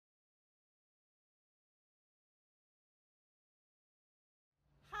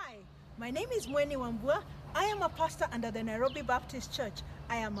My name is Mweni Wambua. I am a pastor under the Nairobi Baptist Church.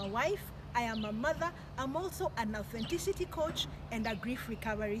 I am a wife, I am a mother, I'm also an authenticity coach and a grief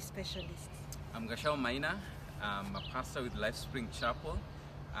recovery specialist. I'm Gashao Maina. I'm a pastor with LifeSpring Chapel.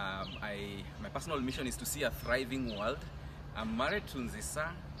 My personal mission is to see a thriving world. I'm married to Nzisa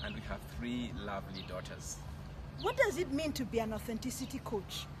and we have 3 lovely daughters. What does it mean to be an authenticity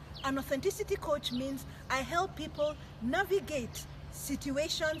coach? An authenticity coach means I help people navigate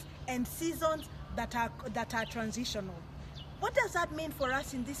situations and seasons that are transitional. What does that mean for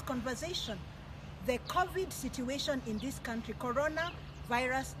us in this conversation? The COVID situation in this country,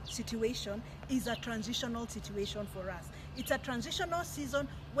 coronavirus situation, is a transitional situation for us. It's a transitional season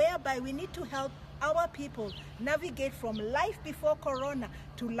whereby we need to help our people navigate from life before corona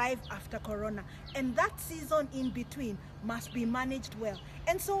to life after corona. And that season in between must be managed well.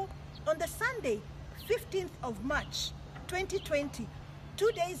 And so on the Sunday, 15th of March, 2020,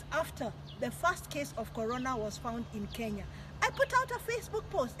 2 days after the first case of corona was found in Kenya, I put out a Facebook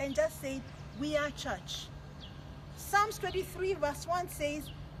post and just said, we are church. Psalms 23 verse 1 says,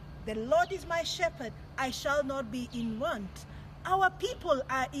 the Lord is my shepherd, I shall not be in want. Our people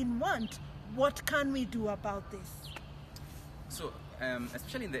are in want. What can we do about this? So,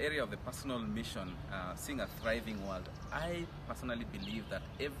 especially in the area of the personal mission, seeing a thriving world, I personally believe that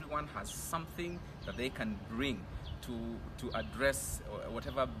everyone has something that they can bring to address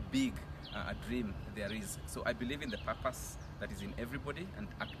whatever big a dream there is. So I believe in the purpose that is in everybody and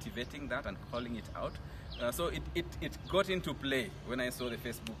activating that and calling it out. So it got into play when I saw the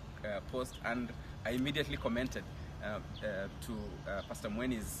Facebook post, and I immediately commented to Pastor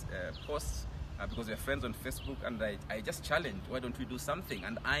Mweni's post because we're friends on Facebook, and I just challenged, why don't we do something?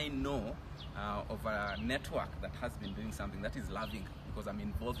 And I know of a network that has been doing something that is loving, because I'm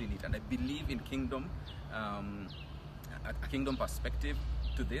involved in it, and I believe in kingdom, a kingdom perspective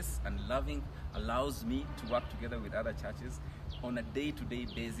to this, and loving allows me to work together with other churches on a day-to-day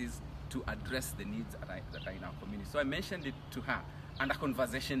basis to address the needs that are in our community. So I mentioned it to her, and a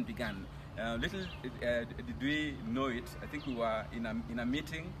conversation began. Little did we know it, I think we were in a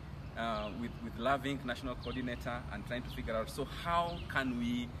meeting with Loving National Coordinator and trying to figure out, so how can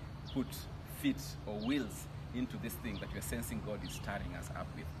we put feet or wheels into this thing that we're sensing God is stirring us up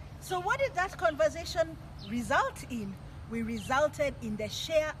with. So what did that conversation result in? We resulted in the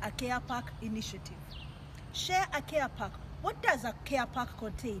Share a Care Pack initiative. Share a Care Pack. What does a care pack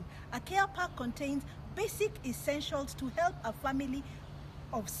contain? A care pack contains basic essentials to help a family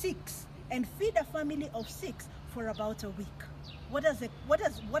of 6 and feed a family of 6 for about a week. What are the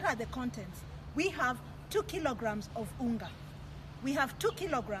contents? We have 2 kilograms of unga. We have 2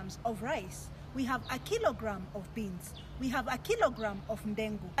 kilograms of rice. We have 1 kilogram of beans. We have 1 kilogram of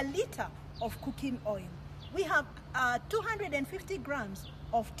ndengu, 1 liter of cooking oil. We have 250 grams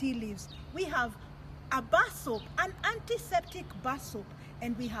of tea leaves. We have a bar soap, an antiseptic bar soap,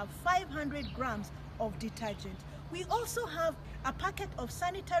 and we have 500 grams of detergent. We also have a packet of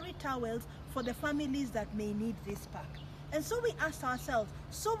sanitary towels for the families that may need this pack. And so we asked ourselves,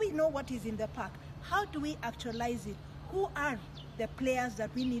 so we know what is in the pack, how do we actualize it? Who are the players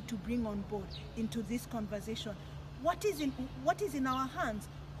that we need to bring on board into this conversation? What is in our hands?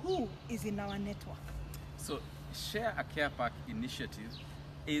 Who is in our network? So Share a Care Pack initiative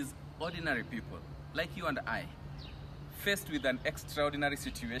is ordinary people like you and I, faced with an extraordinary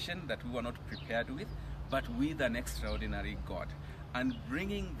situation that we were not prepared with, but with an extraordinary God, and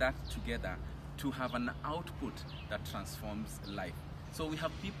bringing that together to have an output that transforms life. So we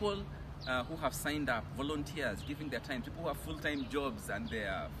have people who have signed up, volunteers giving their time, people who have full-time jobs and they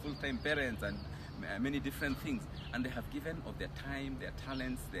are full-time parents and many different things, and they have given of their time, their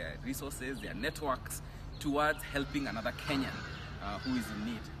talents, their resources, their networks towards helping another Kenyan who is in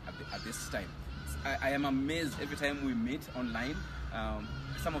need at this time. I am amazed every time we meet online.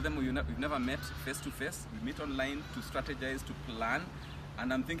 Some of them we've never met face to face. We meet online to strategize, to plan,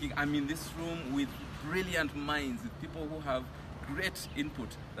 and I'm thinking I'm in this room with brilliant minds, with people who have great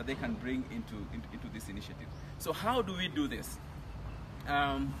input that they can bring into this initiative. So how do we do this? There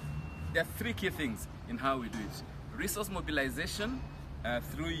are 3 key things in how we do it. Resource mobilization,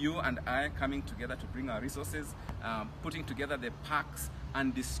 through you and I coming together to bring our resources, putting together the packs,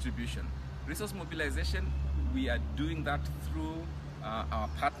 and distribution. Resource mobilization, we are doing that through our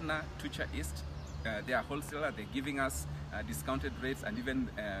partner, Tucha East. They are wholesaler, they're giving us discounted rates and even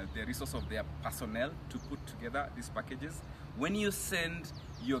the resource of their personnel to put together these packages. When you send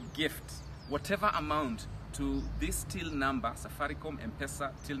your gift, whatever amount, to this till number, Safaricom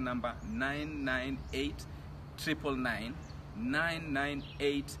M-Pesa till number 998-999,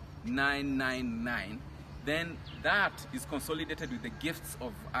 998-999, then that is consolidated with the gifts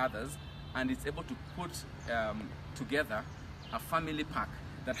of others, and it's able to put together a family pack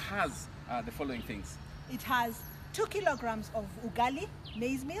that has the following things. It has 2 kilograms of ugali,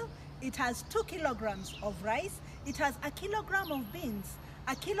 maize meal. It has 2 kilograms of rice. It has a kilogram of beans,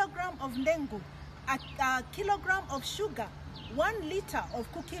 a kilogram of ndengu, a kilogram of sugar, 1 liter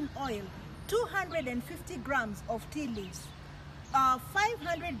of cooking oil, 250 grams of tea leaves,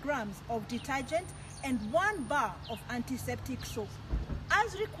 500 grams of detergent, and 1 bar of antiseptic soap.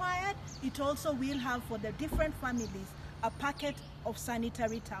 As required, it also will have for the different families a packet of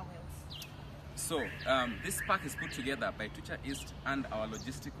sanitary towels. So this pack is put together by Tucha East and our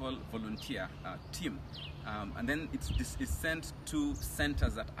logistical volunteer team. And then it's sent to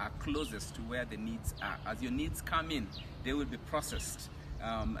centers that are closest to where the needs are. As your needs come in, they will be processed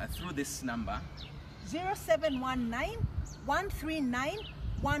through this number. 0719 139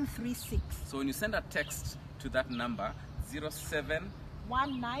 136. So when you send a text to that number,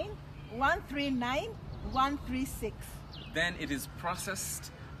 0719 139 136, then it is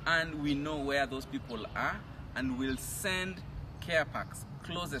processed and we know where those people are, and we'll send care packs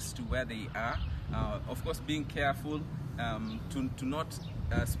closest to where they are. Of course, being careful to not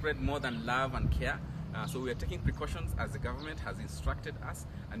spread more than love and care. So we are taking precautions as the government has instructed us,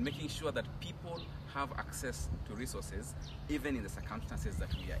 and making sure that people have access to resources even in the circumstances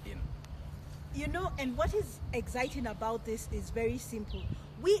that we are in. You know, and what is exciting about this is very simple.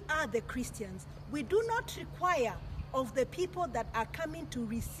 We are the Christians. We do not require of the people that are coming to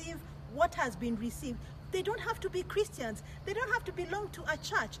receive what has been received. They don't have to be Christians. They don't have to belong to a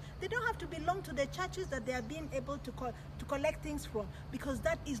church. They don't have to belong to the churches that they are being able to collect things from, because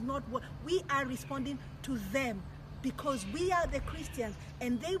that is not what we are responding to them, because we are the Christians,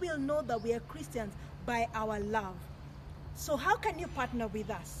 and they will know that we are Christians by our love. So how can you partner with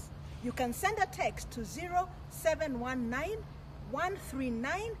us? You can send a text to 0719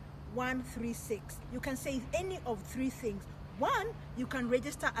 139 136. You can say any of 3 things. 1, you can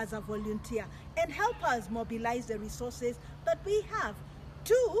register as a volunteer and help us mobilize the resources that we have.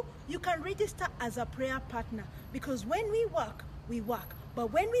 2, you can register as a prayer partner, because when we work,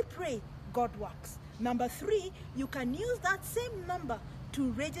 but when we pray, God works. Number 3, you can use that same number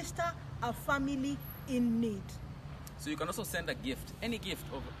to register a family in need. So you can also send a gift, any gift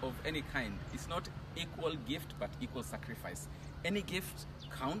of any kind. It's not equal gift, but equal sacrifice. Any gift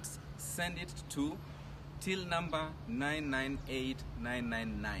counts. Send it to till number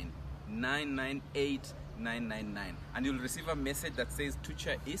 998999, 998999, and you'll receive a message that says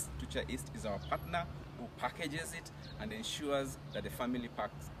Tucha East. Tucha East is our partner who packages it and ensures that the family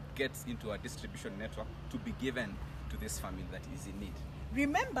pack gets into our distribution network to be given to this family that is in need.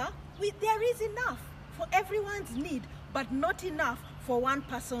 Remember, there is enough for everyone's need, but not enough for one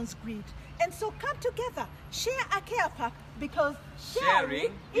person's greed. And so come together, share a care pack, because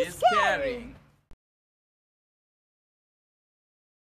sharing is caring.